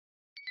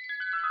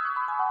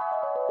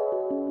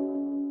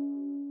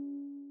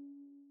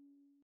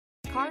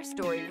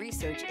CarStory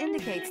research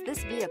indicates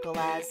this vehicle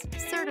as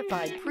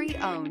certified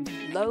pre-owned,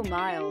 low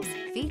miles.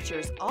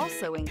 Features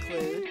also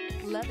include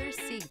leather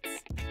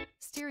seats,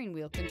 steering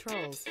wheel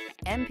controls,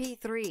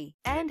 MP3,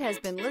 and has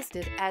been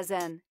listed as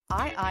an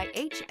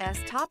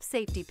IIHS top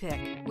safety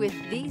pick with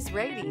these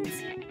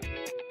ratings.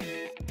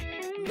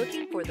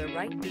 Looking for the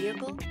right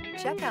vehicle?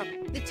 Check out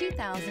the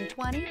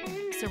 2020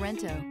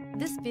 Sorento.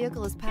 This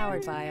vehicle is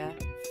powered by a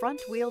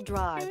front-wheel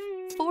drive,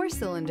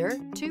 4-cylinder,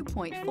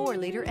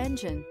 2.4-liter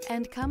engine,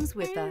 and comes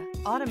with an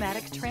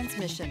automatic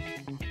transmission.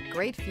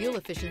 Great fuel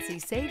efficiency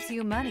saves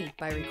you money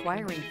by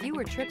requiring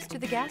fewer trips to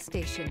the gas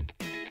station.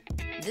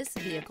 This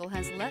vehicle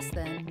has less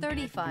than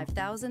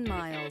 35,000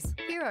 miles.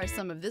 Here are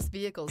some of this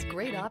vehicle's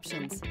great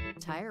options: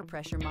 tire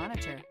pressure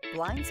monitor,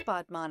 blind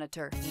spot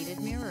monitor,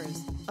 heated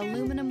mirrors,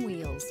 aluminum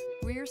wheels,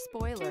 rear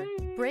spoiler,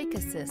 brake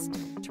assist,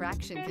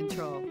 traction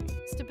control,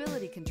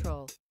 stability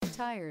control,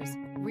 tires,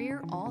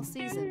 rear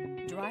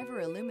all-season,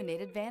 driver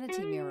illuminated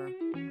vanity mirror.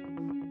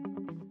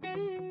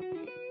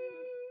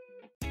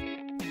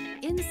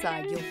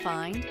 Inside you'll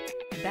find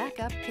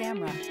backup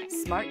camera,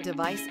 smart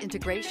device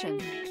integration,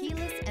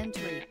 keyless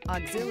entry,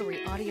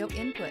 auxiliary audio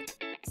input,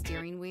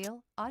 steering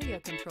wheel audio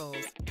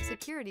controls,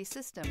 security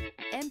system,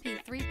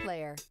 MP3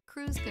 player,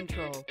 cruise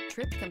control,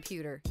 trip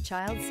computer,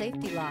 child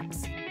safety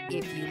locks.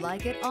 If you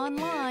like it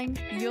online,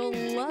 you'll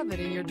love it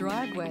in your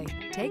driveway.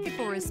 Take it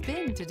for a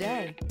spin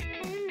today.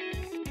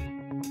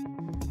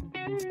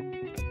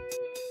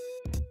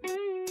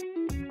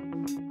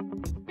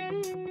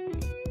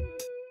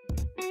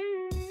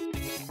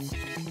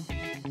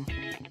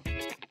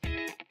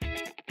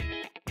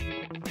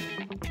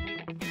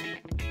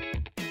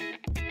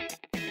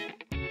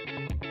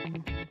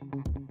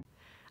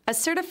 A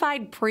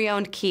certified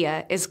pre-owned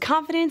Kia is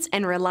confidence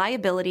and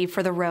reliability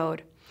for the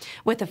road.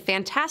 With a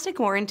fantastic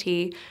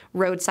warranty,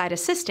 roadside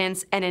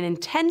assistance, and an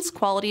intense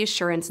quality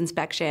assurance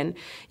inspection,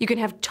 you can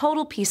have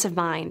total peace of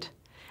mind.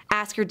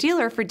 Ask your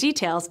dealer for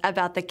details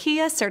about the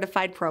Kia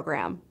Certified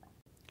program.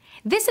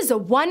 This is a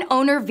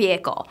one-owner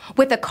vehicle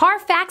with a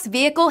Carfax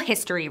Vehicle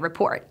History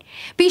Report.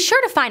 Be sure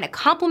to find a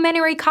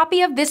complimentary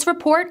copy of this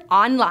report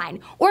online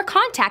or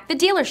contact the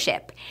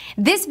dealership.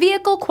 This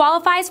vehicle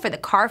qualifies for the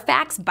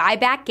Carfax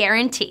Buyback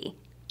Guarantee.